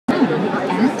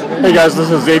Hey guys, this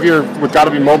is Xavier with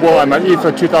Gotta Be Mobile. I'm at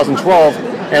IFA 2012,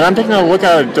 and I'm taking a look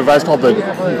at a device called the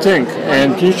Tinke.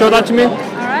 And can you show that to me?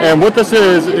 And what this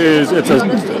is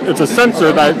it's a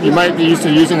sensor that you might be used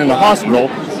to using in the hospital.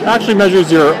 It actually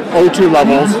measures your O2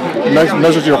 levels,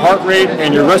 measures your heart rate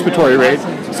and your respiratory rate,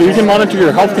 so you can monitor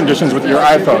your health conditions with your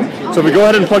iPhone. So if we go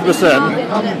ahead and plug this in,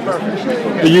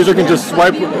 the user can just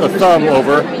swipe a thumb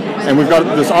over, and we've got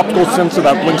this optical sensor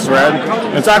that blinks red.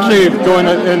 It's actually going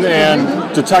in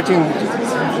and detecting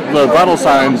the vital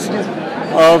signs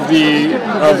of the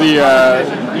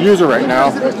user right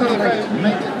now.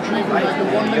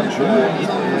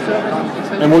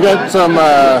 And we'll get some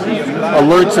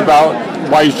alerts about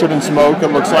why you shouldn't smoke,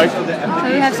 it looks like. So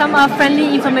we have some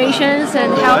friendly information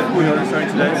and help.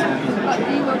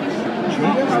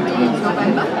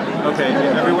 Okay,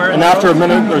 everywhere. And after a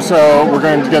minute or so, we're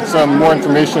going to get some more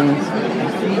information.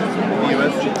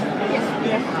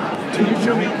 Can you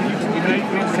show me? Can you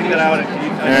take that out?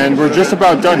 And we're just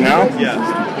about done now. Yeah.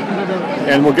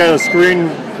 And we'll get a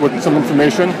screen with some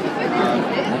information.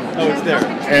 Oh, it's there.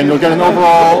 And you'll get an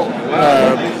overall.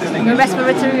 Your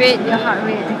respiratory rate, your heart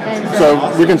rate. And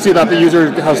So we can see that the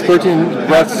user has 13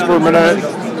 breaths per minute.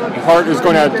 Heart is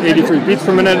going at 83 beats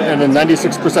per minute and a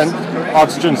 96%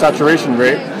 oxygen saturation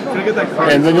rate.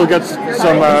 And then you'll get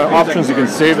some options. You can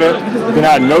save it. You can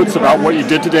add notes about what you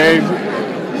did today.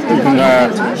 You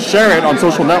can share it on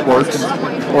social networks,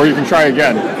 or you can try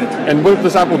again. And what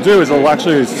this app will do is it will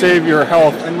actually save your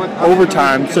health over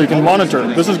time, so you can monitor.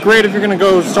 This is great if you're going to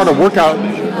go start a workout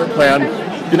plan.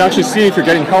 You can actually see if you're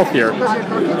getting healthier.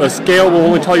 The scale will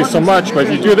only tell you so much, but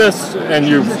if you do this and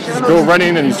you go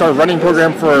running and you start a running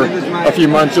program for a few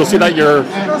months, you'll see that your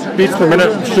beats per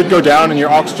minute should go down and your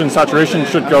oxygen saturation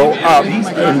should go up,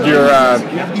 and your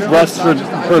breaths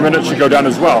per minute should go down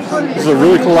as well. This is a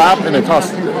really cool app, and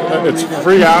it's a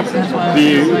free app.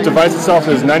 The device itself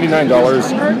is $99,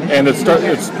 and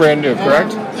it's brand new,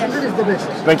 correct?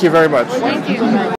 yes. Thank you very much. Thank you.